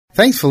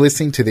Thanks for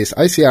listening to this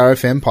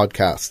OCRFM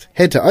podcast.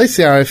 Head to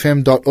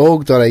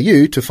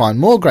ocrfm.org.au to find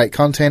more great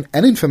content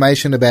and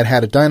information about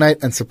how to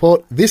donate and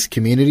support this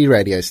community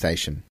radio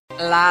station.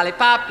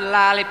 Lollipop,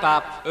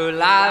 lollipop, ooh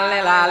lolly,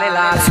 lolly,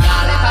 lolly.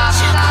 Lollipop,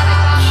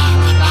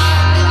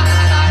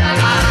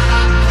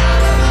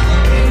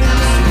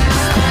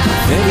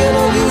 thinking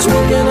of you's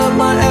working up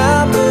my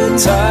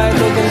appetite.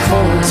 Looking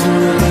forward to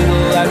a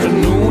little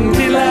afternoon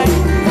delight.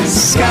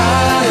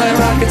 Skyline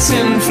rockets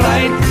in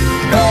flight.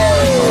 Oh,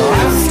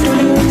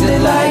 afternoon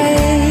delight.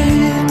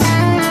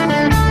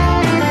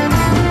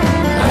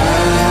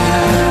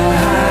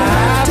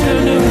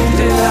 Afternoon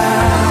delight.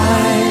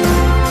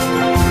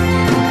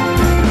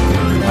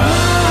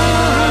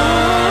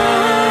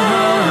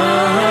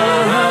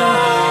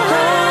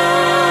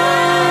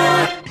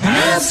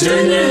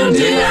 Afternoon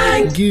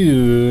delight.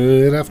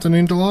 Good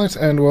afternoon, delight,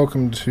 and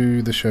welcome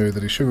to the show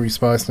that is sugary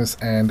spiceness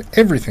and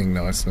everything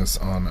niceness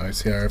on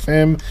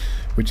OCRFM,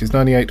 which is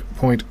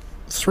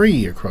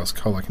 98.3 across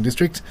Colac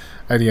District,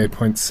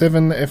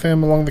 88.7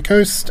 FM along the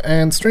coast,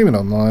 and streaming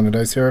online at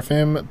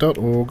ocrfm.org.au.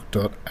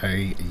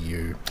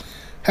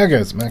 How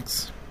goes it,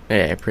 Max?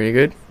 Yeah, pretty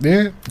good.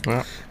 Yeah?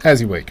 Yeah.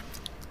 How's your week?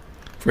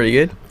 Pretty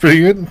good. Pretty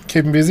good?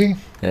 Keeping busy?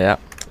 Yeah.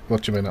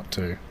 What you been up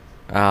to?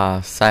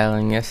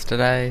 Sailing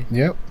yesterday.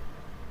 Yep.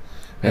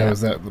 How Yeah.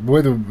 was that? The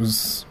weather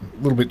was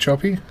a little bit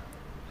choppy?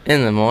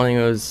 In the morning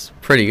it was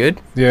pretty good.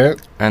 Yeah.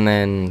 And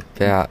then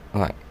about,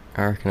 I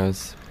reckon it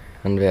was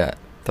around about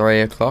 3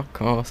 o'clock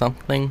or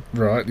something.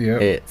 Right, yeah.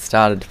 It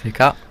started to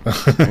pick up.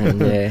 And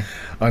yeah.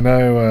 I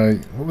know,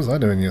 what was I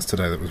doing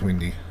yesterday that was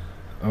windy?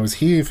 I was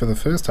here for the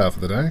first half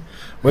of the day.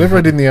 Whatever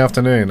I did in the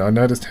afternoon, I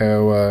noticed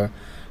how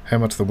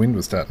much the wind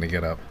was starting to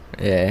get up.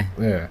 Yeah.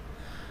 Yeah.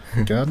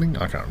 Gardening?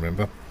 I can't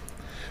remember.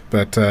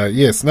 But,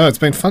 yes, no, it's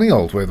been funny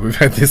old weather we've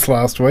had this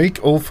last week.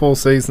 All 4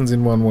 seasons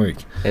in 1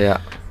 week.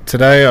 Yeah.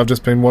 Today, I've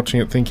just been watching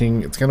it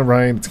thinking, it's going to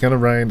rain, it's going to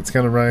rain, it's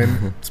going to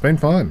rain. It's been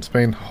fine. It's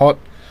been hot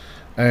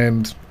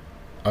and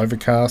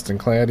overcast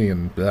and cloudy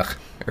and blech.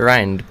 It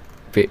rained a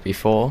bit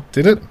before.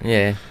 Did it?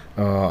 Yeah.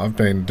 I've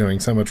been doing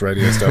so much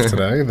radio stuff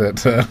today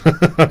that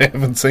I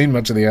haven't seen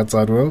much of the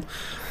outside world.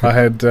 I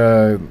had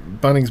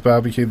Bunnings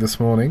barbecue this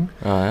morning,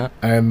 Oh, yeah.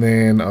 and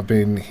then I've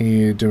been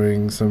here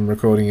doing some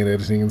recording and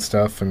editing and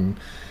stuff and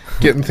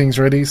getting things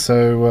ready.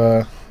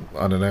 So,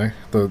 I don't know,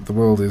 the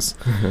world is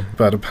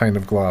about a pane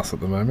of glass at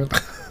the moment.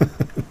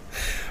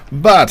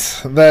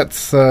 But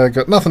that's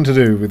got nothing to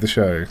do with the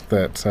show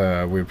that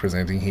we're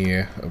presenting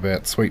here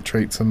about sweet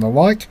treats and the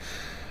like.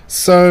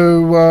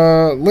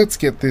 So let's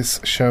get this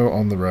show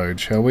on the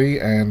road, shall we,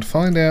 and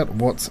find out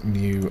what's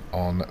new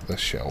on the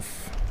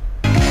shelf.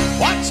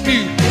 What's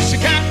new,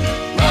 pussycat?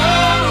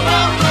 Whoa,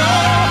 whoa,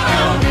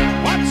 whoa.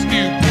 What's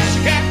new,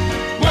 pussycat?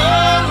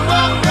 Whoa,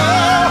 whoa,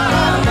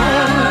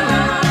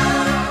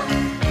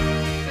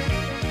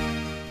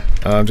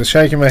 whoa. I'm just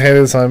shaking my head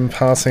as I'm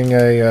passing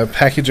a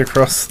package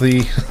across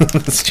the,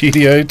 the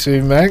studio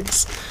to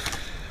Max.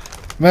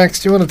 Max,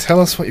 do you want to tell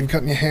us what you've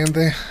got in your hand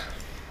there?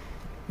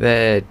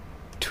 They're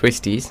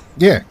twisties.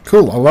 Yeah,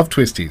 cool. I love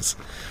Twisties.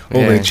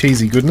 All their Yeah.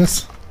 cheesy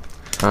goodness.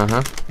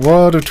 Uh-huh.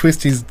 What have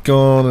Twisties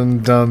gone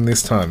and done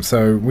this time?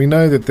 So we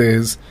know that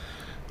there's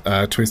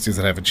Twisties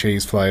that have a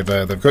cheese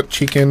flavour. They've got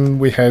chicken.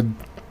 We had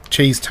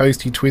cheese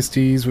toasty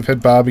Twisties. We've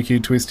had barbecue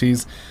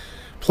Twisties.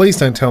 Please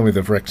don't tell me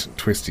they've wrecked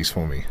Twisties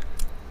for me.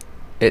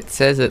 It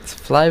says it's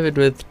flavoured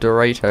with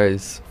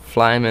Doritos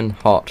Flamin'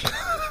 Hot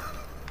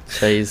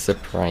Cheese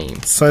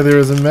Supreme. So there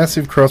is a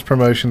massive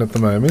cross-promotion at the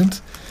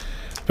moment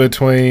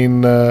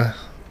between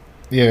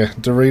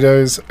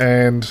Doritos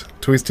and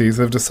Twisties.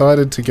 They've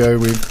decided to go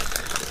with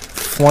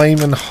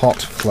Flamin'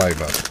 Hot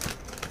flavour.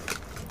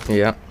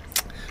 Yeah.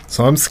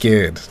 So I'm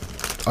scared.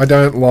 I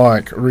don't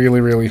like really,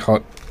 really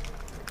hot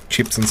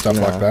chips and stuff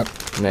like that.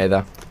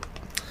 Neither.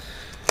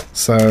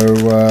 So,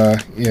 do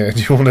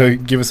you want to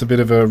give us a bit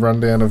of a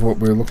rundown of what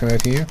we're looking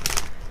at here?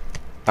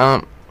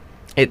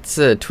 It's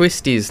a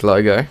Twisties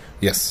logo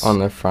Yes. on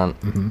the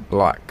front,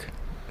 like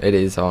it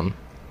is on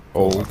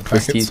all the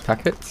packets? Twisties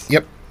packets.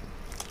 Yep.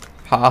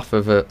 Half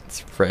of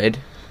it's red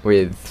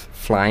with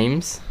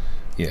flames,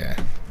 Yeah.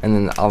 and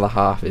then the other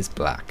half is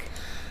black.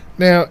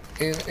 Now,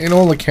 in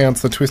all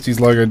accounts, the Twisties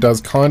logo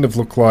does kind of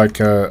look like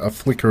a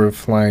flicker of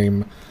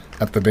flame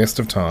at the best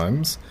of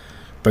times,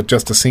 but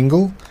just a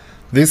single.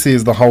 This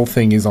is the whole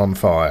thing is on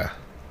fire.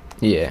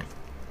 Yeah.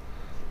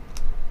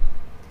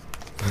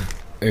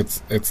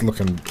 It's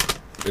looking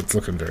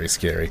very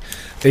scary.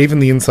 Even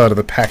the inside of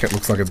the packet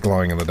looks like it's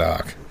glowing in the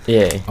dark.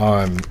 Yeah.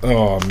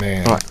 Oh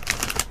man. Right.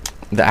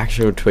 The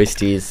actual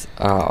Twisties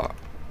are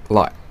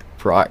like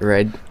bright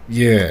red.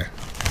 Yeah.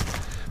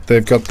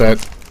 They've got that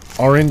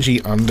orangey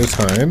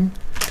undertone,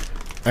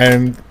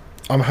 and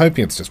I'm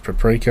hoping it's just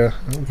paprika.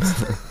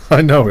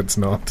 I know it's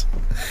not.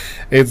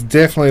 It's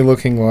definitely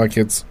looking like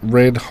it's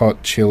red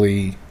hot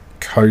chili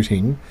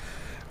coating,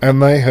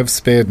 and they have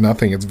spared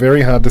nothing. It's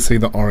very hard to see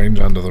the orange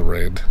under the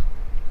red.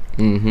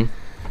 Mm-hmm.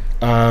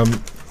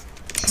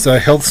 So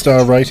health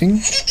star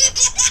rating.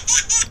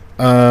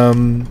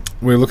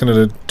 We're looking at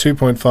a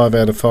 2.5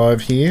 out of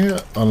 5 here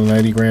on an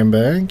 80 gram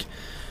bag.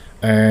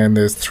 And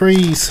there's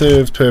 3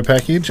 serves per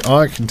package.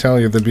 I can tell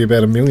you there'd be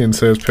about 1 million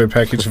serves per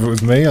package if it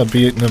was me. I'd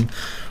be eating them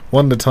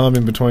one at a time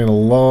in between a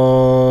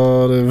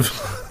lot of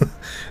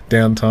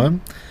downtime.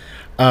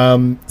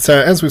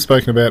 So as we've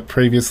spoken about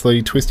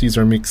previously, Twisties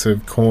are a mix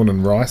of corn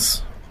and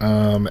rice.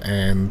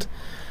 And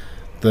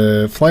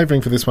the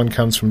flavouring for this one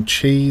comes from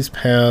cheese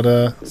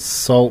powder,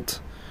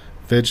 salt,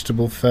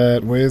 vegetable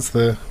fat. Where's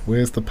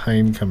the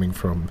pain coming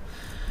from?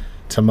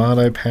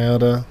 Tomato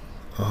powder.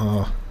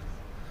 Oh,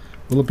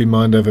 will it be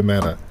mind over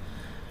matter?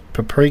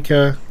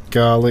 Paprika,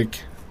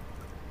 garlic.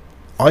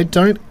 I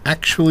don't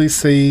actually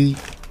see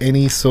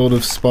any sort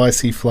of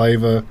spicy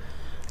flavour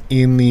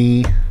in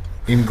the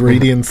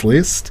ingredients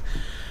list,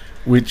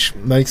 which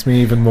makes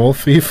me even more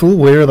fearful.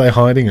 Where are they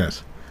hiding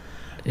it?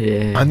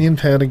 Yeah. Onion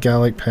powder,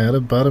 garlic powder,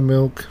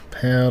 buttermilk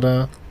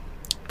powder,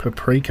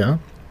 paprika.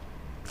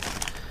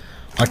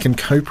 I can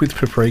cope with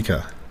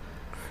paprika,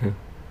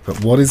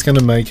 but what is going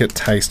to make it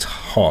taste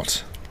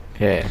hot?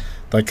 Yeah.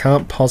 They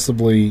can't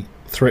possibly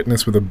threaten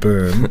us with a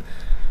burn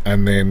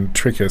and then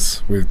trick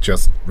us with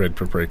just red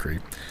paprika.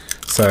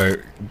 So,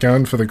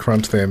 going for the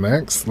crunch there,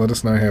 Max. Let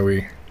us know how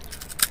we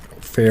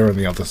fare on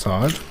the other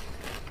side.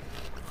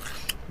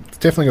 It's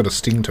definitely got a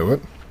sting to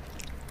it.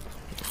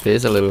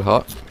 Feels a little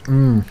hot.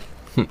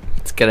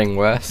 It's getting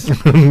worse.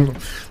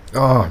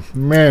 Oh,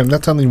 man,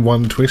 that's only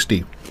one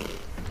twisty.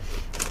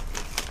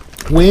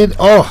 Weird.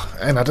 Oh,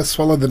 and I just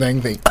swallowed the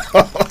dang thing.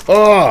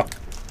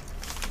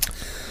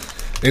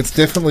 It's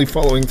definitely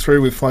following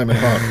through with flaming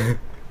hot.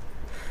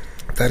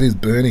 That is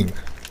burning.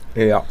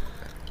 Yeah.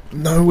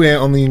 Nowhere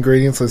on the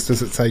ingredients list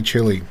does it say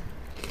chili.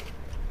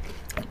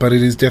 But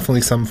it is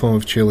definitely some form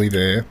of chili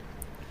there.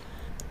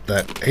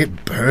 That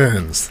it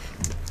burns.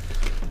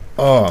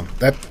 Oh,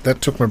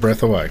 that took my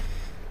breath away.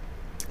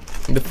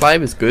 The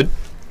flavour's good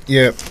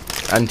Yeah.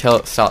 until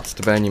it starts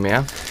to burn your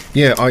mouth.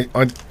 Yeah,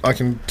 I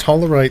can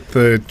tolerate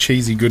the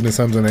cheesy goodness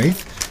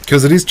underneath.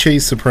 Because it is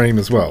Cheese Supreme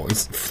as well.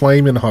 It's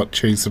flaming hot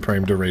Cheese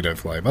Supreme Dorito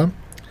flavour.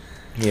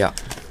 Yeah.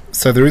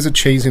 So there is a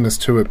cheesiness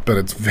to it, but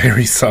it's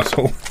very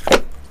subtle.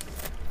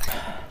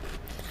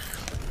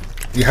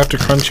 You have to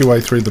crunch your way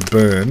through the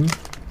burn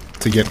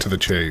to get to the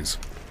cheese.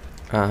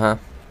 Uh-huh.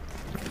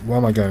 Why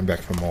am I going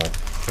back for more?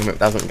 And it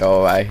doesn't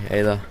go away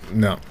either.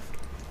 No.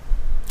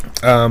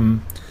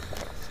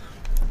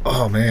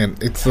 Oh man,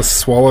 it's the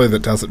swallow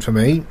that does it for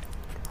me.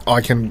 I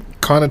can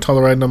kind of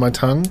tolerate it on my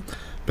tongue,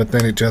 but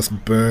then it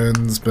just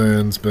burns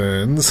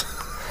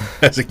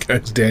as it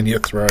goes down your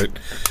throat.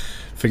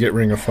 Forget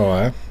Ring of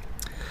Fire.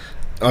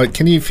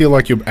 Can you feel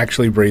like you're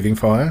actually breathing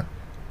fire?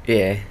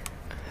 Yeah.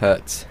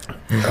 Hurts.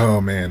 Oh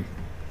man.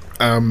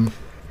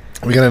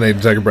 We're going to need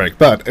to take a break.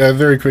 But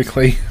very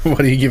quickly,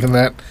 what are you giving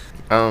that?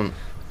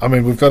 I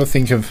mean, we've got to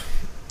think of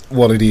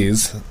what it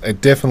is.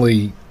 It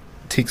definitely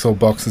ticks all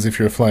boxes if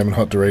you're a Flamin'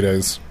 Hot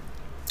Doritos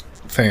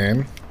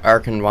fan. I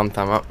reckon 1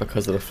 thumb up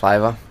because of the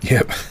flavour.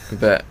 Yep.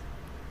 But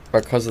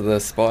because of the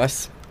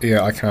spice.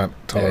 Yeah, I can't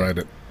tolerate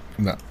it.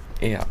 No.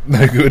 Yeah.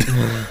 No good.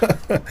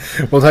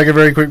 We'll take a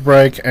very quick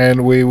break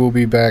and we will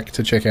be back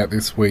to check out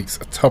this week's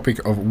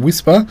topic of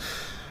Whisper.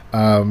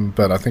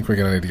 But I think we're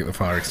going to need to get the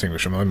fire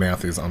extinguisher. My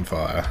mouth is on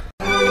fire.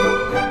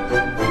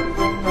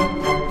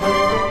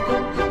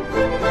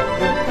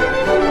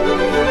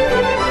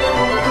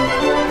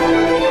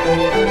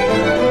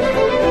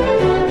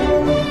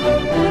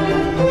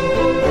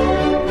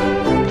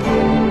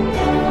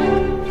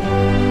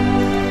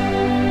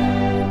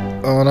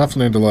 An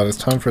afternoon delight. It's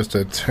time for us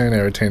to turn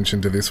our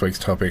attention to this week's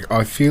topic.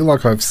 I feel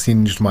like I've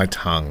singed my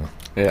tongue.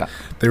 Yeah.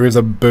 There is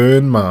a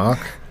burn mark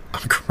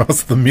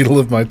across the middle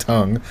of my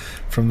tongue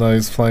from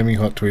those flaming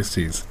hot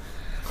twisties.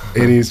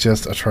 It is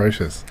just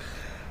atrocious.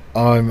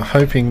 I'm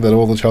hoping that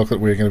all the chocolate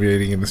we're going to be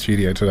eating in the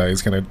studio today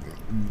is going to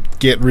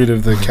get rid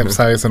of the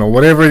capsaicin or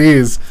whatever it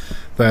is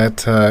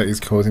that is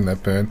causing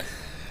that burn.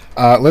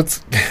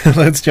 Let's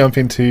jump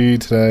into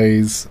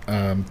today's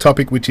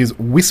topic, which is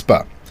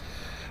Whisper,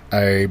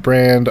 a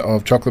brand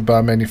of chocolate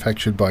bar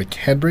manufactured by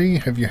Cadbury.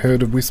 Have you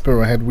heard of Whisper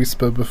or had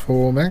Whisper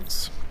before,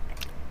 Max?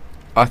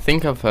 I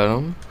think I've heard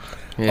them.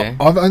 Yeah.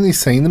 I've only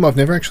seen them. I've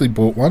never actually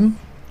bought one.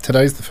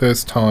 Today's the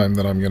first time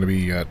that I'm going to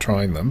be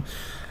trying them.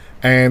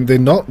 And they're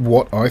not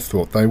what I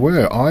thought they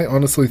were. I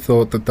honestly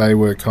thought that they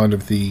were kind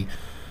of the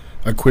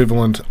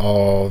equivalent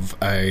of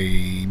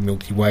a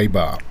Milky Way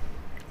bar.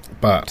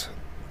 But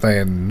they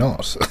are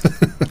not.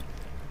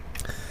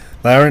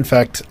 They are, in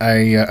fact,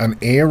 an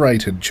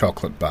aerated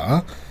chocolate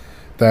bar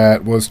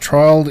that was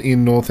trialled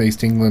in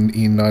northeast England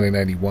in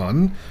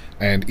 1981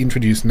 and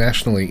introduced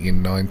nationally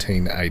in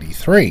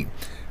 1983.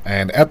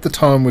 And at the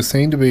time was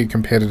seen to be a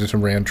competitor to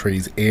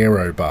Rowntree's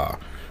Aero Bar,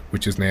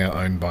 which is now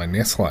owned by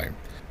Nestle.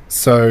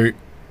 So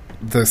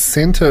the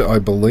centre, I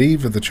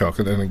believe, of the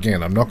chocolate, and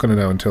again, I'm not going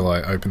to know until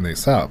I open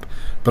this up,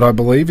 but I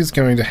believe is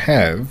going to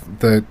have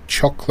the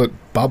chocolate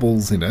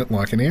bubbles in it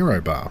like an Aero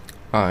Bar.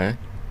 Oh, yeah.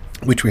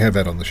 Which we have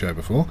had on the show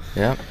before.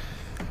 Yeah.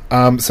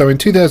 So in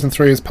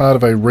 2003, as part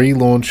of a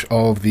relaunch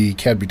of the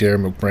Cadbury Dairy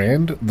Milk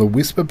brand, the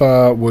Whisper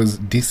Bar was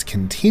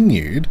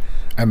discontinued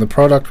and the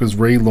product was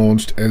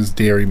relaunched as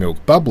Dairy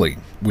Milk Bubbly,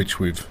 which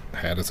we've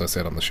had, as I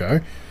said on the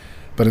show.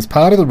 But as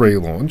part of the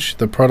relaunch,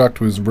 the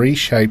product was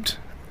reshaped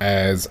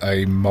as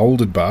a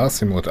moulded bar,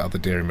 similar to other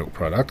dairy milk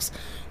products,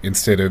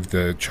 instead of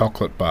the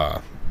chocolate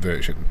bar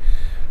version.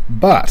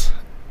 But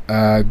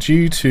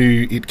due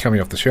to it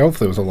coming off the shelf,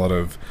 there was a lot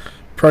of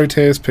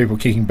protest, people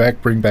kicking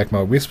back, bring back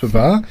my Whisper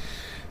bar.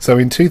 So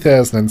in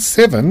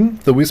 2007,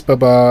 the Whisper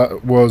bar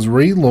was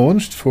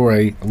relaunched for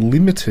a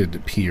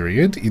limited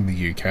period in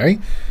the UK.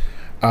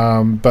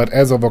 But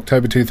as of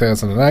October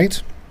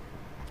 2008,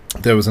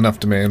 there was enough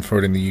demand for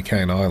it in the UK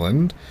and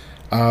Ireland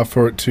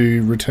for it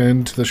to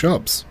return to the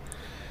shops.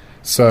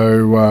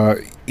 So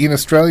in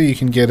Australia, you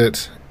can get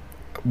it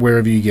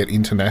wherever you get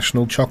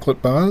international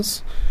chocolate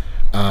bars.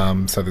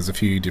 So there's a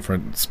few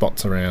different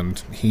spots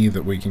around here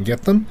that we can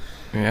get them.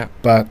 Yeah.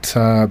 But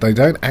they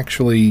don't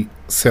actually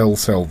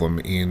sell them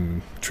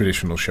in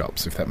traditional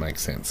shops, if that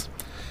makes sense.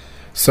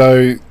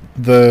 So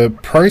the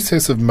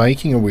process of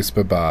making a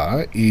Whisper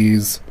bar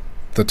is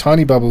the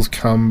tiny bubbles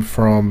come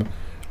from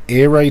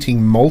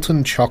aerating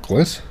molten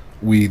chocolate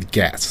with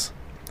gas.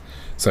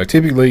 So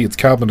typically it's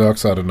carbon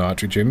dioxide and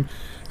nitrogen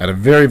at a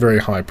very, very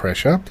high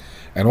pressure,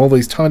 and all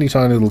these tiny,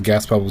 tiny little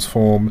gas bubbles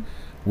form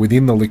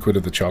within the liquid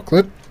of the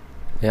chocolate.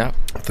 Yeah.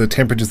 The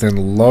temperature is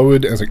then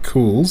lowered as it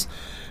cools,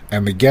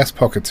 and the gas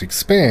pockets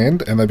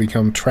expand, and they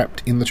become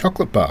trapped in the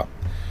chocolate bar.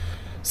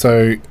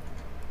 So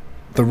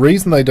the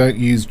reason they don't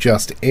use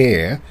just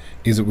air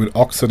is it would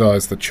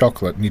oxidize the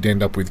chocolate, and you'd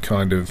end up with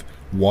kind of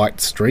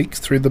white streaks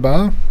through the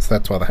bar. So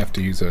that's why they have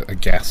to use a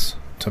gas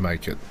to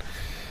make it.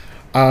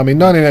 In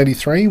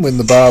 1983, when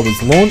the bar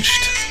was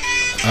launched,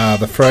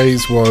 the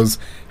phrase was,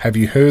 "Have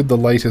you heard the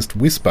latest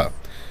Whisper?"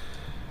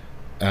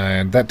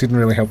 And that didn't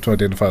really help to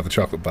identify the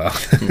chocolate bar.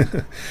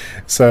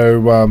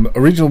 So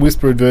original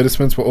Whisper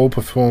advertisements were all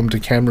performed to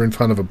camera in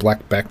front of a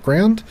black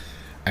background,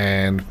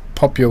 and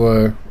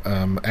popular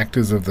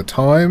actors of the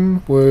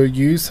time were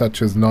used,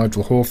 such as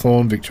Nigel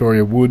Hawthorne,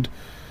 Victoria Wood,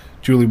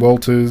 Julie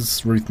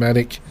Walters, Ruth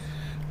Maddock,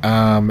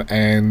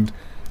 and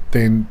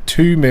then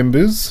two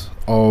members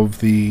of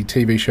the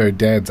TV show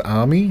Dad's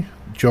Army,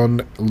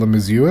 John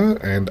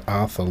Lemessurier and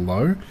Arthur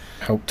Lowe,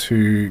 helped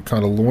to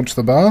kind of launch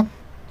the bar.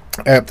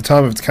 At the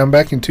time of its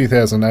comeback in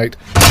 2008,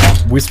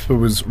 Whisper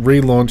was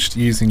relaunched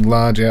using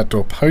large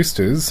outdoor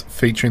posters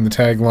featuring the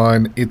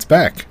tagline, "It's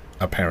back,"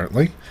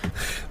 apparently.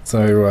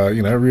 So,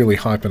 really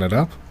hyping it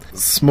up.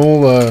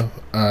 Smaller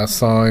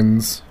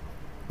signs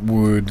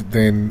would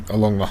then,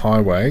 along the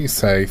highway,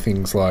 say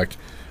things like,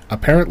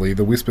 "Apparently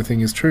the Whisper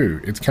thing is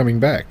true. It's coming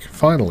back.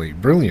 Finally.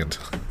 Brilliant."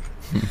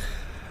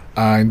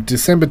 In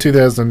December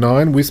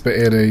 2009, Whisper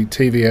aired a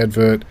TV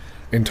advert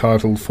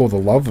entitled "For the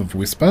Love of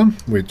Whisper,"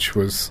 which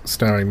was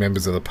starring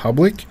members of the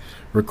public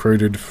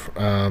recruited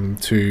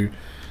to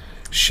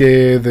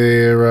share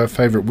their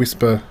favourite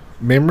Whisper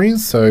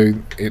memories. So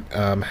it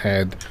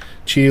had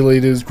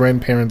cheerleaders,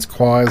 grandparents,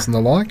 choirs and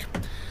the like.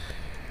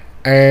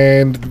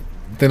 And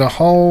then a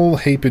whole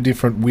heap of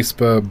different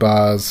Whisper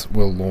bars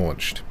were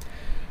launched.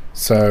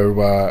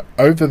 So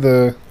over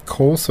the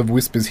course of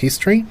Whisper's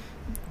history,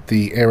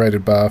 the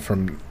aerated bar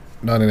from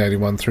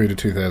 1981 through to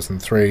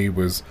 2003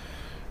 was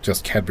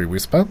just Cadbury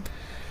Whisper.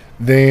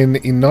 Then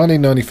in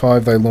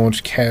 1995 they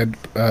launched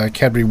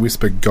Cadbury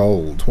Whisper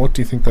Gold. What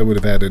do you think they would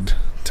have added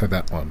to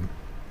that one?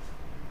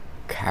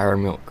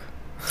 Caramilk.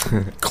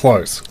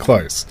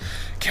 Close.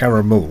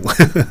 Caramel.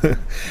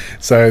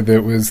 So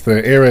there was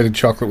the aerated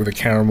chocolate with a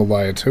caramel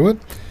layer to it.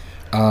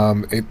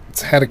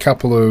 It's had a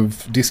couple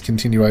of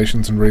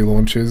discontinuations and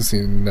relaunches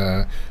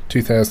in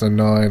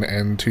 2009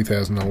 and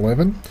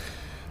 2011.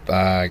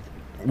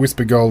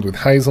 Whisper Gold with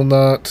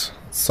hazelnut,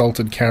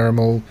 salted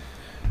caramel,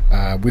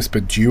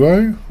 Whisper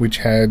Duo, which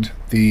had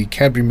the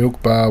Cadbury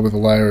Milk Bar with a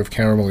layer of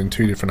caramel in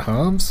two different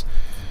halves,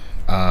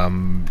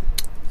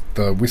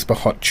 the Whisper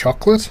Hot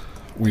Chocolate,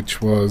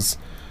 which was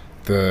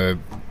the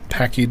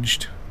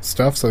packaged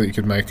stuff so that you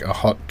could make a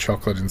hot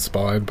chocolate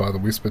inspired by the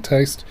Whisper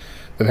taste.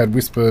 They've had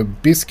Whisper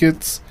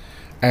Biscuits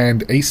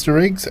and Easter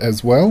eggs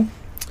as well.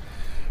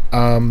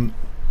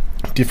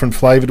 Different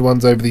flavoured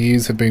ones over the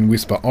years have been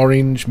Whisper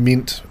Orange,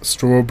 Mint,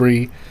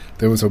 Strawberry.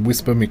 There was a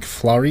Whisper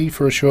McFlurry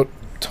for a short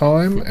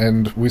time,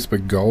 and Whisper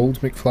Gold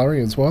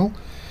McFlurry as well.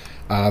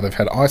 They've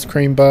had ice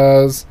cream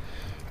bars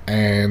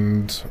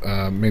and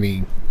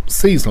many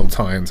seasonal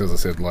tie-ins, as I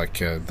said, like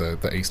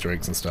the Easter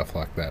eggs and stuff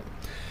like that.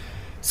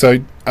 So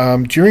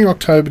during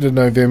October to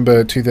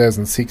November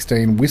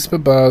 2016, Whisper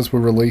bars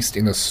were released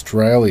in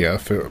Australia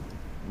for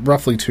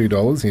roughly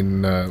 $2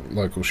 in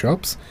local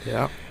shops.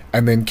 Yeah.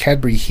 And then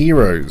Cadbury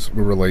Heroes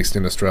were released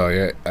in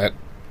Australia at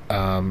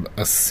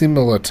a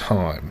similar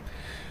time.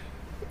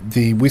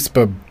 The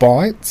Whisper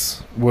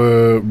Bites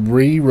were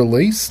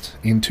re-released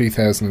in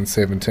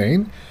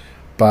 2017,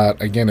 but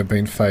again have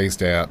been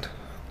phased out.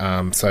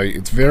 So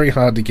it's very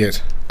hard to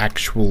get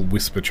actual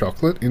Whisper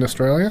chocolate in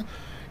Australia.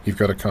 You've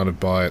got to kind of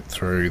buy it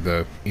through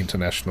the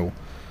international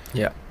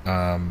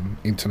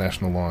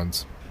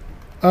lines.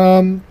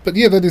 But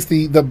yeah, that is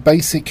the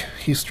basic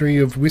history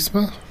of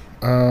Whisper.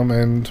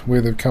 and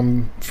where they've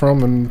come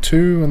from and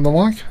to and the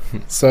like.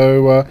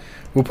 So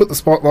we'll put the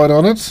spotlight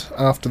on it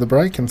after the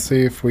break and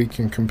see if we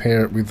can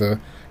compare it with a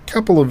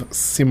couple of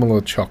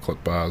similar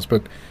chocolate bars.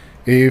 But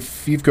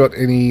if you've got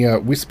any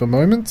Whisper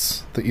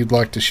moments that you'd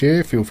like to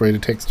share, feel free to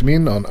text them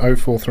in on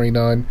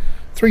 0439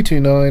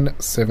 329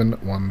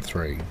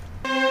 713.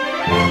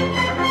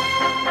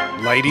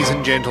 Ladies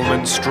and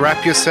gentlemen,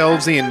 strap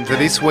yourselves in for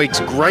this week's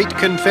great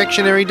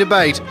confectionery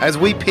debate as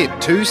we pit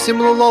two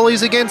similar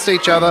lollies against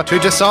each other to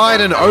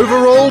decide an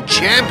overall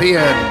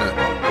champion.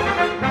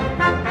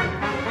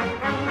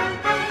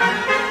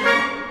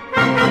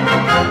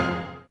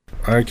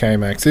 Okay,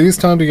 Max, it is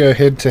time to go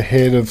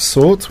head-to-head of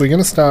sorts. We're going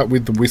to start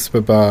with the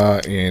Whisper bar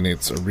in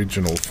its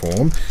original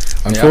form.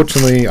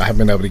 Unfortunately, I haven't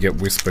been able to get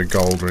Whisper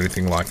Gold or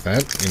anything like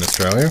that in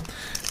Australia.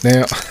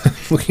 Now,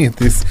 looking at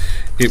this,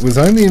 it was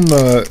only in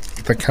the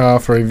car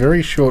for a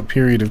very short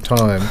period of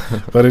time,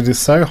 but it is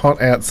so hot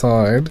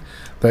outside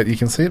that you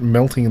can see it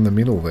melting in the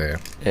middle there.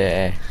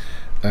 Yeah.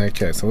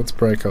 Okay, so let's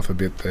break off a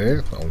bit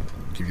there. I'll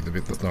give you the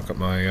bit that's not got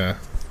my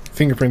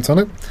fingerprints on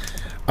it.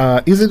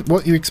 Is it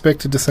what you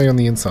expected to see on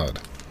the inside?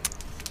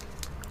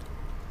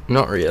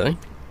 Not really.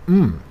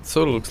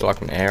 Sort of looks like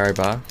an Aero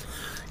bar.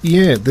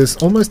 Yeah, there's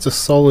almost a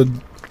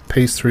solid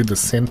piece through the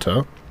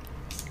centre.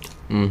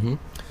 Mm-hmm.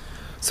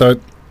 So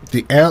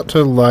the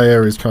outer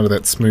layer is kind of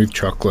that smooth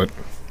chocolate,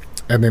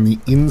 and then the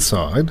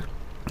inside,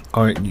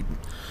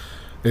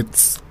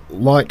 it's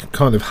like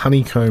kind of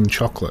honeycomb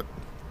chocolate.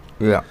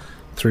 Yeah.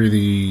 Through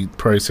the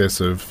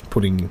process of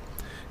putting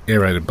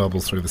aerated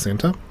bubbles through the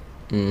centre.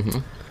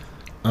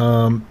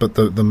 Mm-hmm. But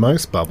the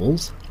most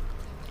bubbles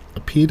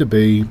appear to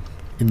be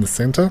in the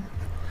centre.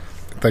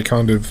 They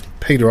kind of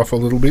peter off a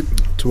little bit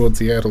towards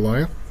the outer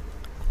layer.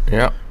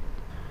 Yeah.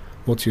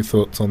 What's your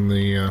thoughts on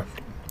the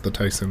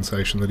taste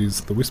sensation that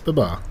is the Whisper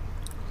bar?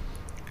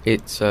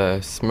 It's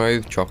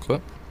smooth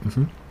chocolate.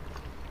 Mm-hmm.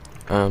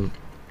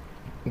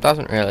 It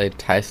doesn't really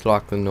taste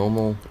like the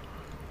normal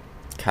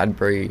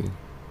Cadbury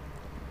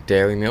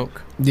dairy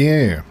milk.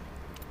 Yeah.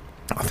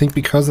 I think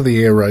because of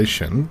the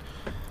aeration,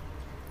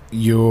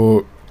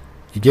 you're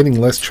getting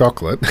less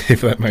chocolate,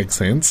 if that makes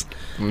sense.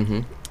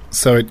 Mm-hmm.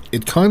 So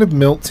it kind of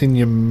melts in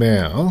your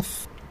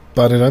mouth,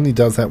 but it only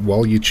does that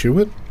while you chew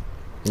it.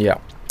 Yeah.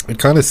 It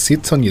kind of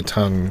sits on your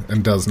tongue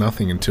and does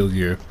nothing until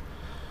you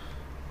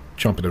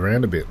chomp it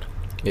around a bit.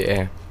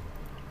 Yeah.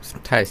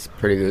 It tastes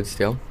pretty good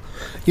still.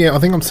 Yeah, I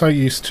think I'm so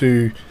used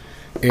to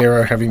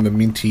Aero having the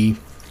minty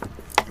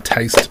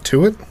taste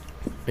to it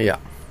Yeah.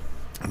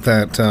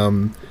 that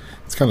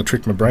it's kind of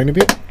tricked my brain a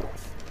bit.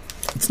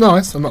 It's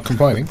nice, I'm not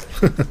complaining.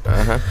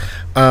 Uh-huh.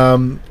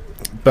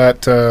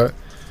 But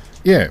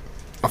yeah,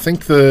 I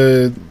think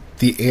the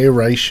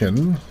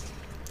aeration,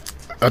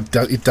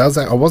 it does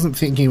that. I wasn't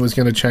thinking it was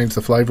going to change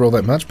the flavour all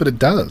that much, but it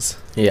does.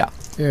 Yeah.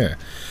 Yeah.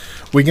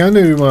 We're going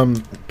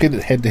to pit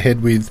it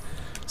head-to-head with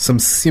some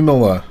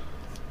similar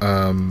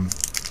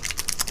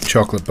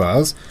chocolate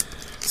bars.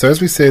 So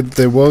as we said,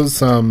 there was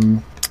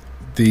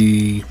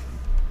the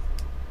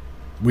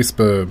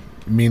Whisper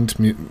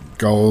mint,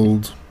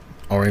 gold,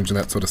 orange and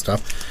that sort of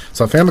stuff.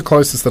 So I found the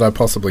closest that I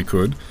possibly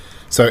could.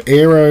 So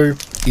Aero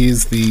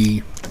is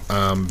the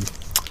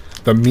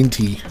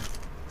minty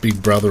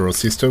big brother or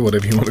sister,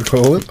 whatever you want to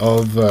call it,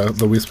 of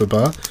the Whisper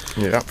bar.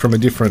 Yeah. From a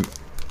different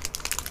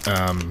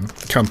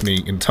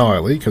company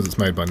entirely, because it's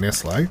made by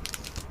Nestle.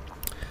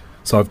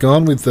 So I've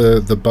gone with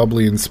the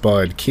bubbly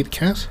inspired Kit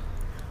Kat.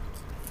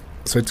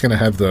 So it's going to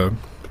have the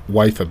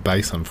wafer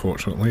base,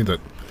 unfortunately, that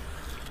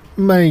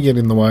may get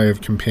in the way of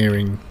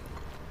comparing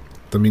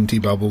the minty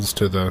bubbles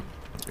to the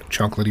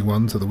chocolatey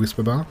ones of the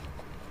Whisper bar.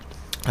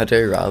 I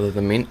do rather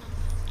the mint.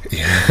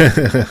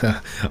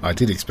 Yeah, I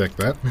did expect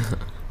that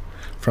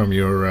from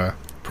your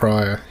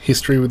prior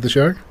history with the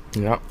show.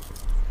 Yeah.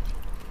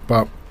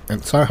 But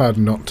it's so hard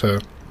not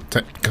to...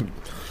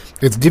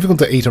 It's difficult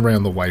to eat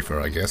around the wafer,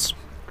 I guess.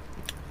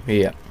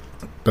 Yeah.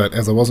 But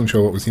as I wasn't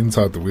sure what was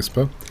inside the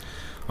Whisper,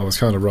 I was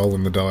kind of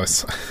rolling the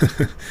dice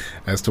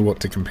as to what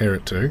to compare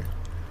it to.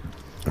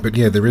 But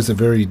yeah, there is a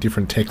very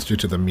different texture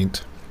to the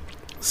mint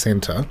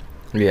centre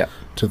Yeah.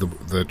 to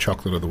the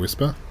chocolate of the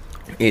Whisper.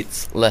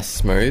 It's less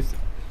smooth.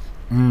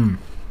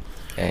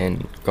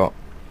 And got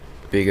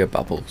bigger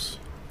bubbles.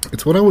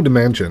 It's what I would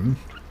imagine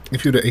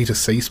if you were to eat a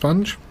sea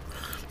sponge.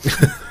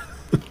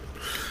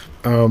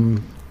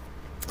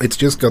 It's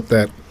just got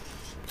that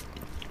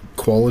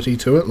quality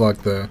to it,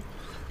 like the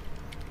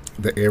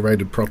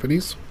aerated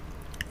properties.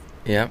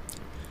 Yeah.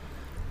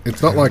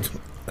 It's not like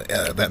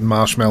that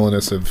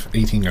marshmallowness of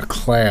eating a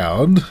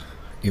cloud,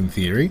 in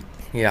theory,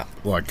 Yeah.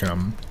 like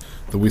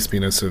the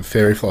wispiness of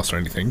fairy floss or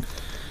anything.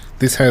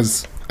 This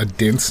has a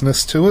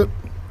denseness to it,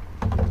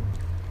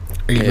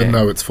 even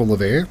though it's full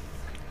of air.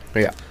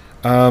 Yeah.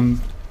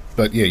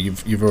 But yeah,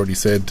 you've already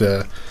said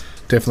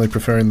definitely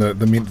preferring the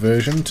mint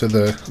version to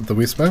the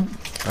Whisper.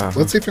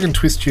 Let's see if I can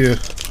twist you.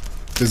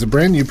 There's a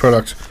brand new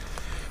product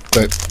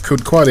that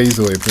could quite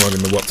easily have gone in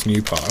the what's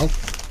new pile.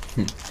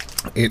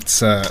 It's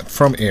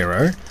from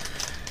Aero,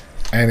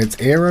 and it's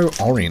Aero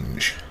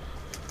Orange.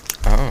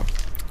 Oh.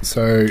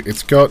 So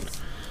it's got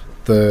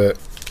the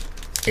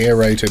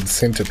aerated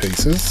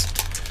centerpieces,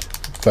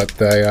 but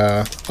they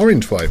are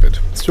orange flavoured.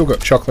 Still got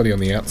chocolatey on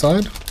the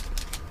outside,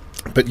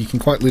 but you can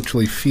quite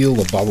literally feel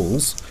the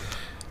bubbles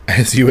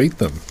as you eat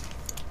them.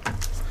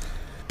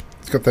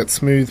 It's got that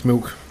smooth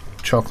milk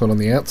chocolate on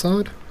the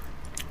outside.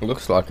 It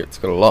looks like it's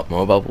got a lot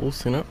more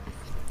bubbles in it.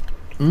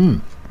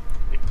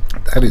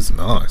 That is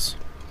nice.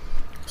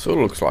 Sort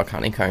of looks like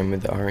honeycomb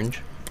with the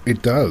orange.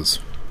 It does.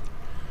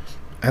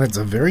 And it's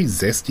a very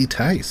zesty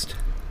taste.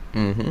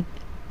 Mm-hmm.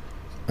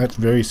 That's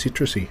very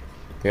citrusy.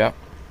 Yeah.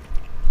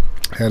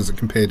 How does it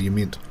compare to your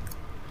mint?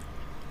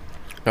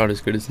 Not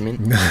as good as the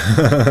mint.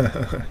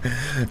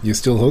 You're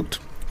still hooked?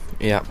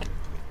 Yeah.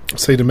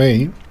 See, to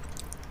me,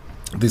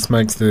 this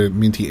makes the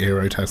minty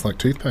Aero taste like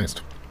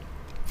toothpaste.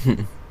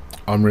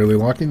 I'm really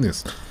liking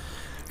this.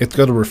 It's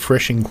got a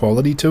refreshing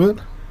quality to it.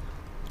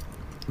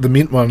 The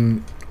mint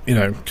one, you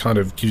know, kind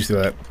of gives you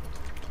that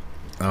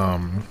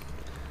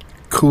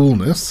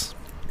coolness.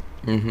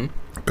 Mm-hmm.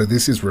 But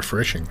this is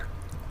refreshing.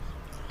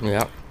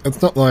 Yeah.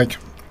 It's not like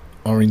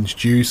orange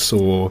juice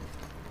or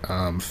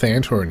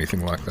Fanta or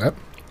anything like that.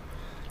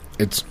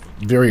 It's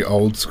very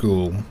old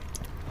school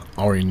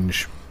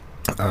orange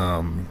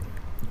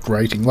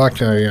grating,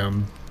 like a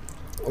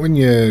when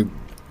you're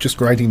just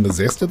grating the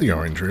zest of the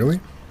orange, really.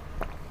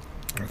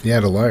 If you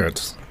add a layer,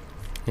 it's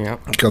Yeah.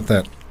 got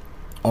that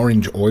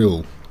orange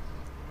oil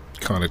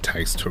kind of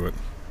taste to it.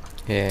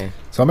 Yeah.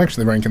 So I'm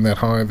actually ranking that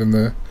higher than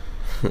the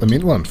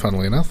mint one,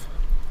 funnily enough.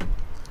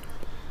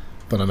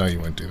 But I know you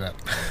won't do that.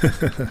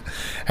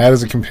 How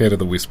does it compare to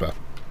the Whisper?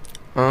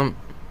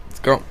 It's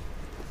got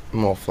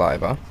more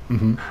flavour.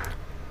 Mm-hmm.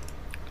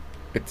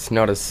 It's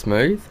not as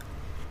smooth,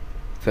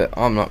 but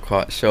I'm not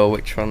quite sure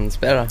which one's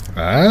better.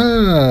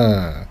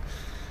 Ah,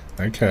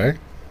 okay.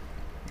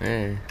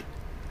 Yeah.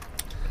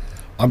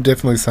 I'm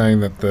definitely saying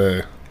that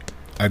the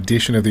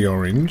addition of the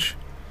orange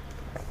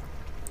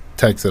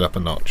takes it up a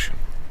notch.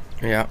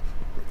 Yeah.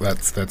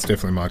 That's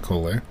definitely my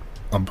call there.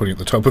 I'm putting it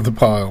at the top of the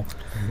pile.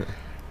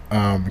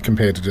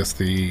 Compared to just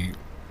the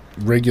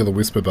regular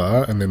Whisper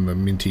bar and then the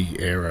minty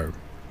Aero.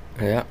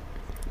 Yeah.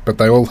 But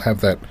they all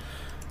have that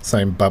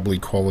same bubbly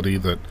quality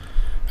that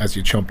as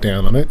you chomp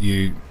down on it,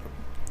 you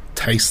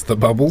taste the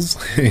bubbles,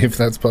 if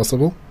that's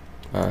possible.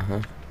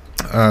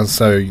 Uh-huh.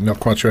 So you're not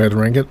quite sure how to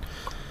rank it.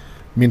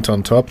 Mint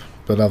on top,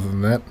 but other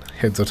than that,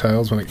 heads or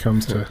tails when it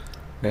comes to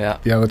Yeah.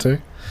 the other two.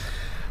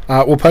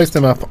 We'll post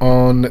them up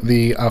on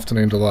the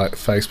Afternoon Delight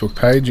Facebook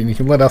page, and you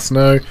can let us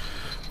know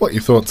what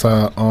your thoughts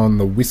are on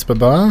the Whisper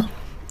bar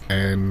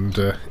and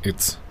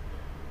its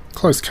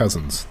close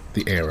cousins,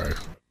 the Aero.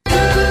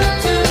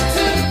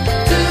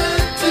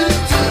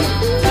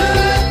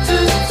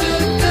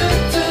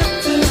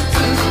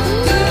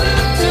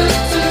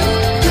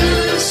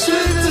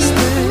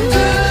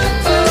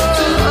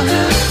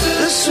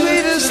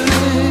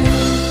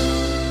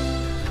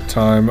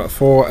 Time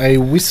for a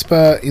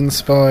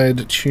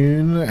Whisper-inspired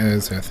tune,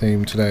 as our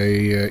theme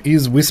today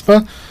is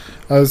Whisper.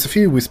 There's a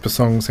few Whisper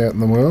songs out in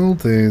the world.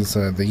 There's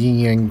the Yin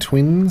Yang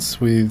Twins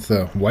with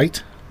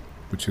Wait,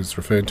 which is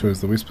referred to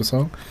as the Whisper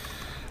song.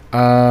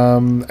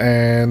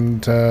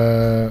 And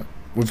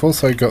we've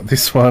also got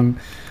this one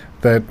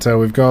that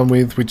we've gone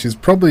with, which is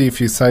probably, if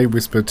you say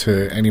Whisper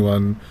to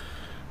anyone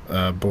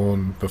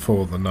born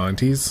before the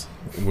 90s,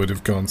 would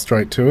have gone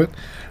straight to it.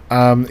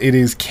 It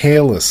is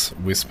Careless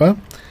Whisper.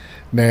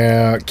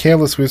 Now,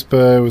 Careless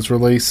Whisper was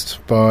released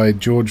by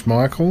George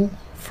Michael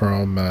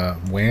from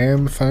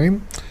Wham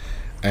fame,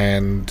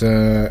 and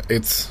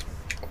it's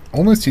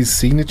almost his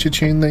signature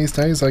tune these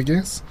days, I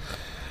guess.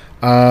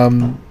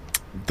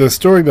 The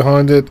story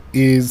behind it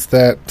is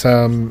that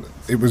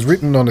it was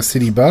written on a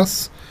city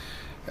bus.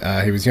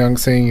 He was young,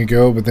 seeing a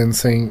girl, but then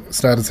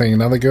started seeing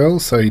another girl,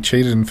 so he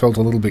cheated and felt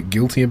a little bit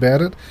guilty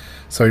about it.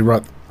 So he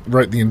wrote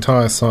the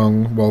entire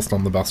song whilst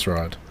on the bus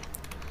ride.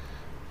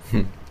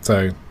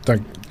 So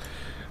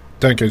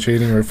don't go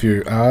cheating, or if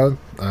you are,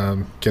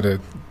 get a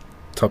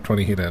top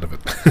 20 hit out of it.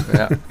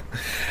 Yeah.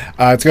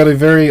 It's got a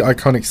very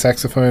iconic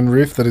saxophone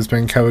riff that has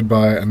been covered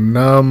by a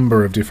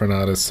number of different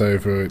artists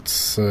over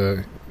its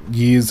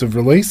years of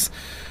release,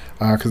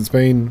 because it's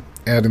been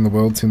out in the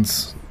world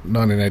since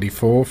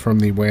 1984 from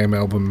the Wham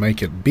album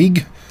Make It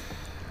Big.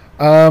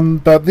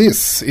 But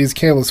this is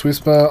Careless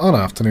Whisper on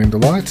Afternoon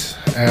Delight,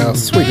 our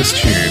sweetest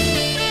tune.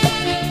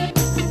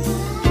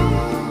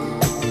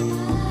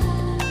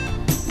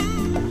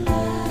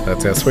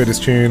 That's our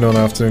sweetest tune on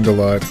Afternoon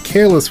Delight,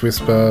 Careless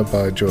Whisper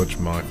by George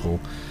Michael.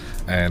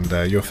 And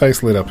your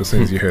face lit up as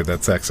soon as you heard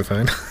that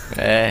saxophone.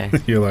 Yeah.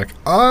 You're like,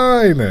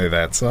 I know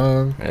that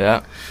song.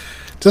 Yeah.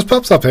 Just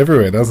pops up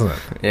everywhere, doesn't it?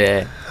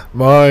 Yeah.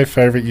 My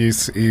favourite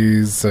use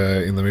is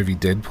in the movie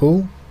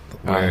Deadpool,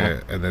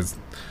 where and there's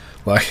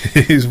like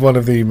he's one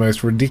of the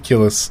most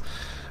ridiculous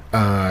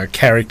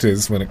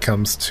characters when it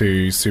comes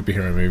to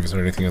superhero movies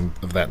or anything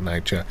of that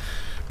nature,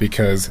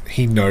 because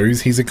he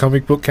knows he's a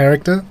comic book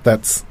character.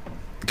 That's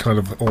kind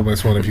of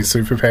almost one of his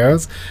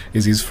superpowers,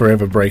 is he's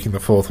forever breaking the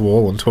fourth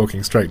wall and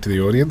talking straight to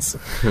the audience.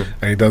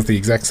 And he does the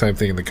exact same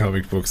thing in the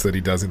comic books that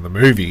he does in the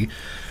movie,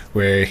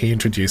 where he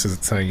introduces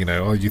it saying,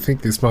 oh, you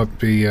think this might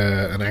be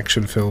an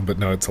action film, but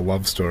no, it's a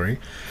love story.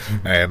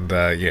 And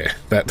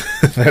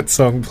that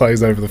song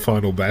plays over the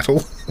final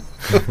battle.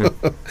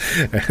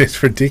 And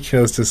it's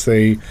ridiculous to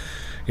see,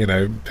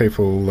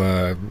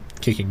 people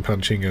kicking,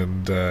 punching,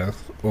 and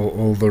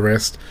all the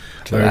rest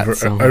over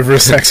a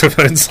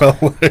saxophone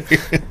solo.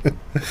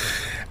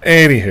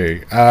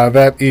 Anywho,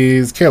 that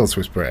is Careless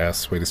Whisper, our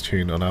sweetest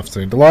tune on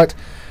Afternoon Delight.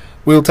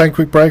 We'll take a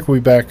quick break. We'll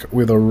be back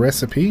with a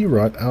recipe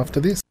right after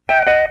this.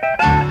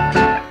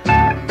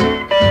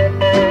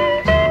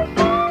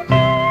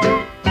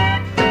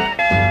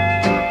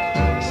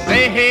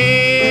 Say,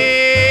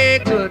 hey,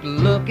 good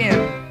looking,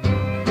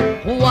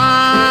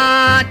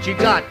 what you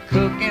got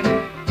cooking?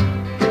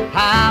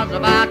 How's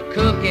about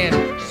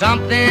cooking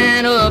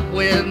something up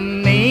with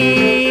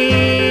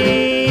me?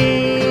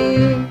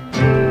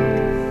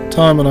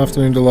 Time on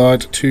Afternoon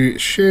Delight to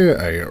share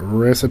a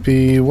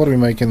recipe. What are we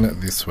making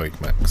this week,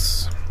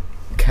 Max?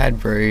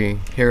 Cadbury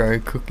Hero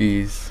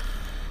Cookies.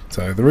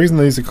 So the reason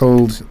these are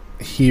called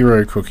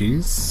Hero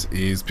Cookies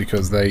is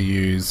because they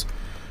use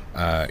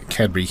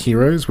Cadbury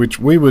Heroes, which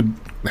we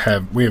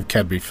have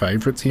Cadbury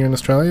favourites here in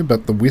Australia,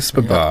 but the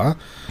Whisper Bar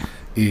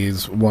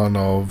is one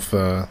of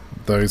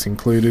those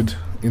included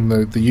in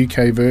the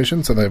UK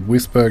version. So they have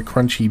Whisper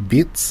Crunchy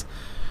Bits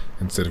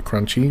instead of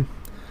Crunchy,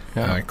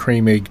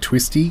 Cream Egg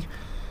Twisty.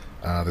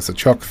 There's a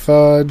Choc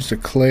Fudge,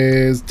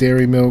 Eclairs,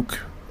 Dairy Milk,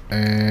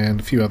 and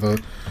a few other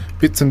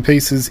bits and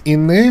pieces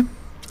in there.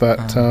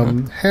 But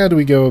how do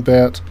we go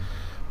about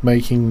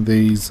making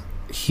these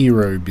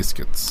hero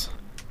biscuits?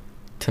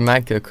 To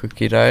make a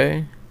cookie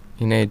dough,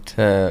 you need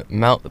to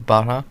melt the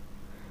butter,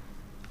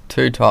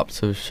 2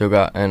 types of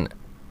sugar, and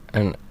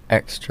an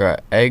extra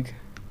egg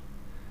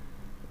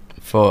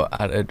for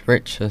added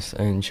richness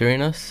and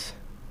chewiness.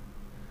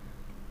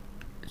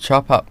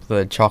 Chop up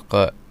the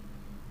chocolate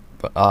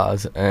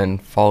bars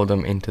and fold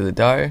them into the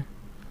dough.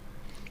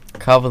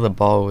 Cover the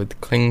bowl with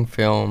cling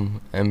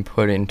film and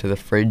put into the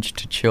fridge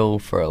to chill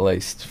for at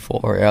least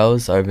 4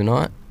 hours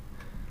overnight.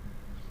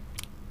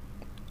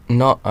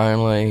 Not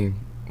only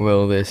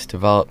will this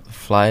develop the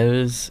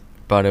flavours,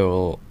 but it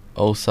will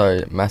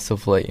also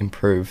massively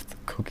improve the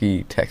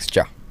cookie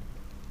texture.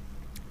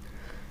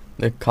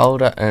 The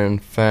colder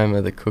and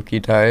firmer the cookie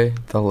dough,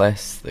 the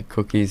less the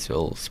cookies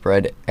will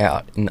spread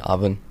out in the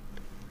oven.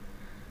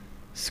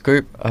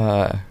 Scoop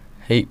a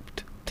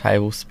heaped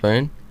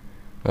tablespoon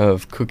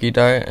of cookie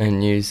dough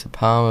and use the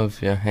palm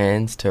of your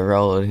hands to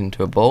roll it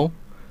into a ball.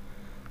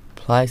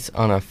 Place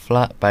on a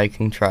flat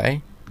baking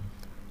tray,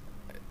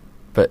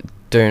 but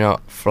do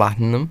not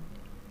flatten them,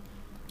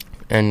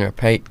 and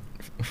repeat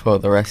for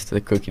the rest of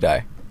the cookie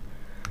dough.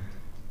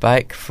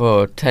 Bake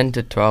for 10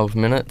 to 12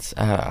 minutes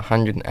at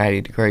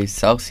 180 degrees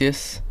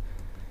Celsius,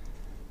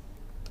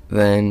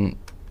 then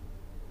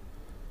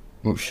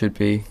it should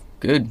be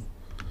good.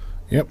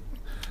 Yep.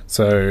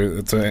 So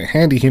it's a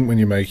handy hint when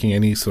you're making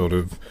any sort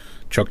of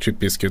choc chip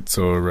biscuits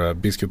or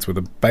biscuits with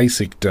a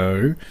basic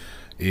dough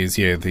is,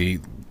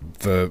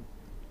 the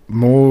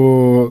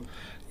more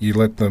you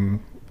let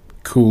them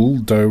cool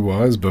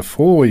dough-wise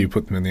before you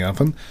put them in the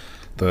oven,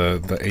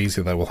 the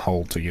easier they will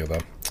hold together.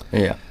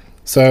 Yeah.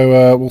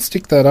 So we'll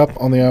stick that up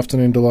on the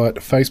Afternoon Delight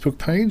Facebook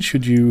page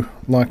should you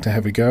like to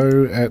have a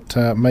go at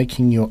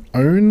making your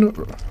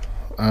own.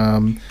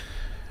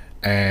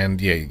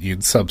 And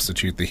you'd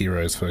substitute the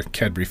heroes for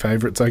Cadbury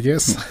favourites, I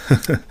guess.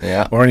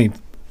 Yeah. Or any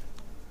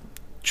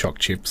choc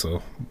chips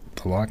or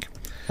the like.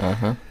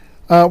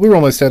 We're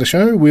almost out of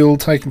show. We'll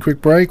take a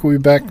quick break. We'll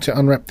be back to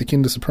unwrap the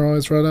Kinder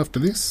Surprise right after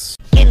this.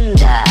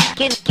 Kinder,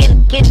 Kinder,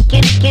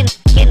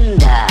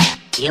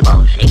 ihr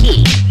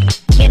Bolschewik.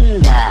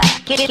 Kinder,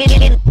 Kinder,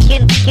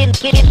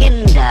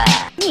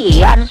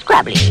 me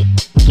unscrabbly.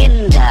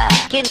 Kinder,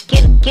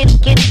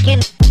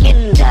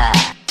 Kinder,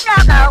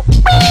 Choco,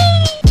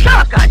 wee,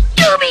 Choco,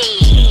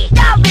 Doobie,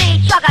 Doobie,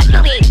 Choco,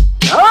 Doobie,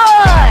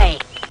 oi!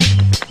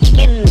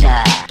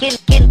 Kinder,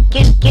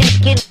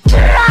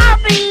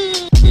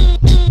 Robbie,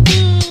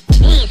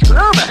 he's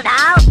grooving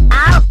now,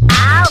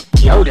 ow,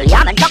 yodel,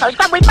 yum, and Choco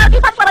scrub with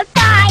multi-pot for a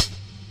die.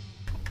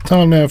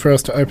 Time now for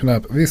us to open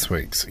up this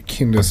week's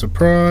Kinder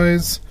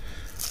Surprise.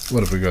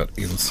 What have we got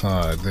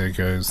inside? There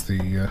goes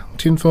the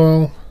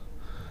tinfoil.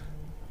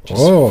 Just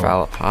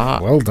fell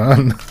apart. Well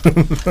done.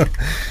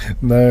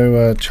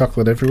 No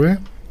chocolate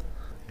everywhere.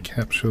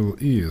 Capsule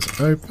is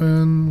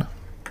open.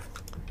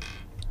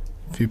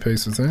 A few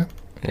pieces there.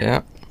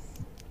 Yeah.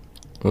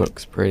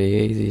 Looks pretty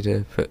easy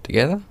to put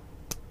together.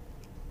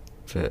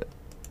 But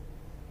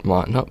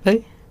might not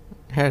be.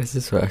 How does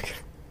this work?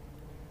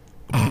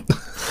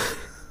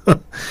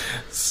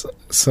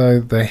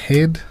 So the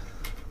head,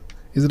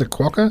 is it a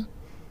quokka?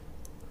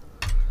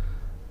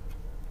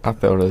 I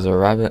thought it was a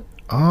rabbit.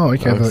 Oh,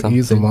 okay. I thought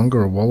ears are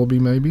longer, a wallaby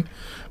maybe.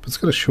 But it's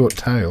got a short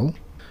tail.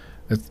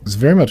 It's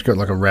very much got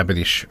like a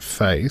rabbitish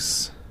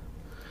face.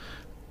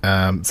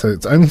 So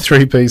it's only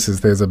 3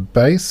 pieces. There's a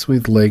base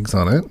with legs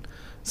on it,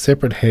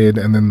 separate head,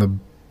 and then the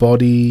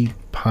body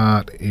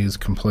part is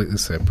completely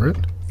separate.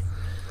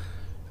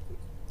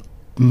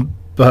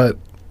 But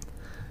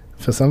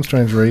for some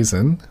strange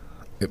reason,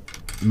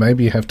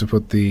 maybe you have to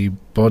put the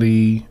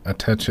body,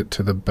 attach it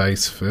to the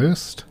base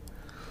first.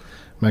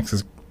 Max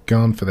has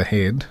gone for the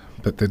head,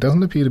 but there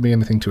doesn't appear to be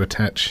anything to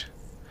attach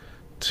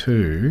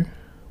to.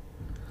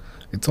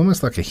 It's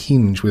almost like a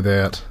hinge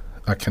without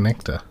a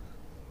connector.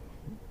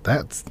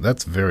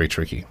 That's very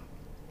tricky.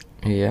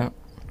 Yeah.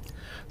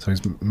 So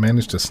he's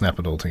managed to snap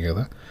it all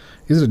together.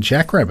 Is it a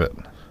jackrabbit?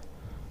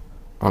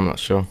 I'm not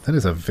sure. That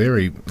is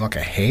like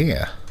a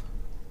hare.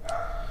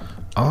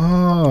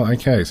 Oh,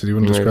 okay. So do you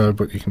want to describe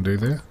what you can do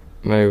there?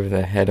 Move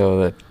the head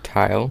or the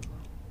tail.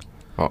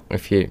 Oh,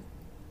 if you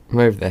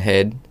move the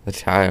head, the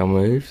tail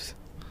moves.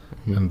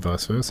 And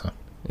vice versa.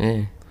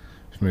 Yeah.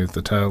 If you move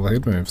the tail, the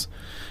head moves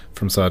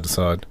from side to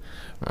side.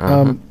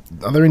 Uh-huh.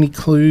 Are there any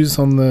clues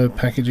on the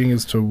packaging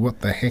as to what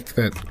the heck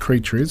that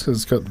creature is?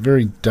 Because it's got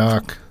very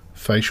dark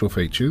facial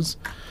features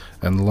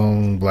and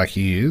long black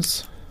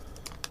ears.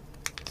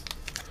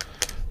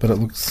 But it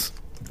looks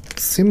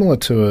similar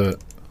to a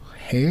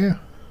hare.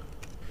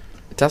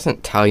 It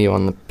doesn't tell you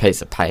on the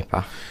piece of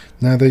paper.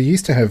 No, they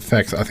used to have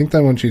facts. I think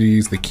they want you to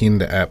use the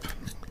Kinder app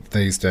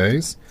these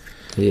days.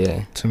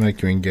 Yeah. To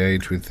make you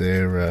engage with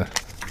their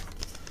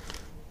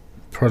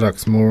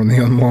products more in the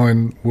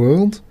online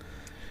world.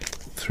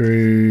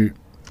 Through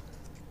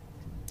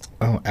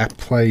App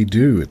Play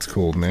Do, it's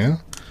called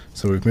now.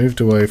 So we've moved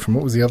away from,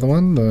 what was the other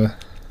one? The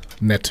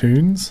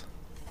Natoons.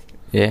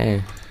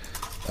 Yeah.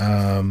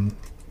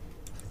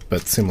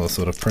 But similar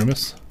sort of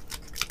premise.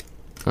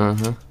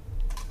 Uh-huh.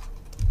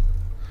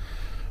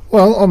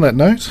 Well, on that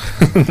note,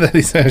 that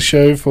is our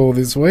show for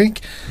this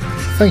week.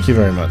 Thank you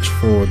very much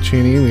for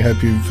tuning in. We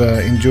hope you've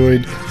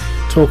enjoyed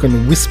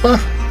Talkin' Whisper.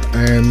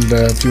 And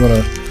if you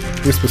want to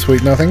whisper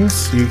sweet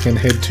nothings, you can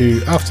head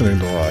to Afternoon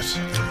Delight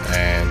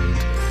and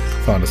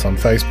find us on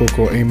Facebook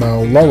or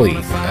email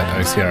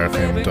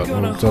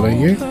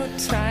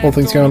lolly@ocrfm.org.au. All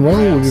things going well,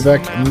 we'll be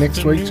back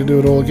next week to do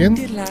it all again.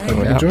 Hope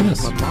you can join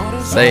us.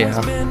 See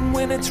ya.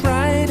 When it's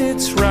right.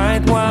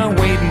 Why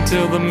wait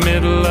until the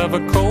middle of a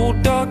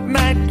cold, dark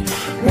night?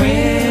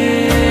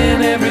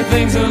 When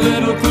everything's a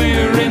little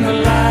clearer in the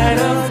light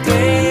of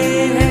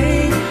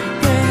day.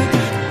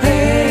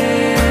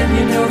 And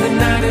you know the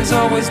night is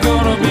always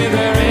gonna be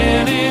there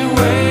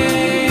anyway.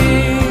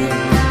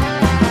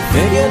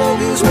 Thinking of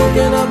you's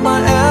working up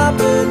my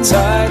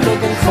appetite.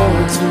 Looking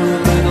forward to a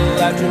little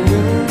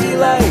afternoon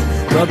delight.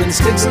 Rubbing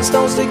sticks and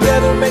stones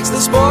together makes the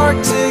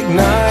sparks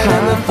ignite.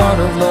 And the thought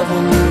of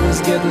loving you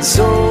is getting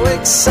so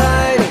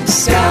exciting.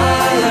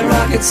 Sky like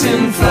rockets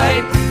in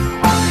flight.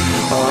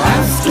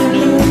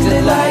 Afternoon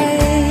delight.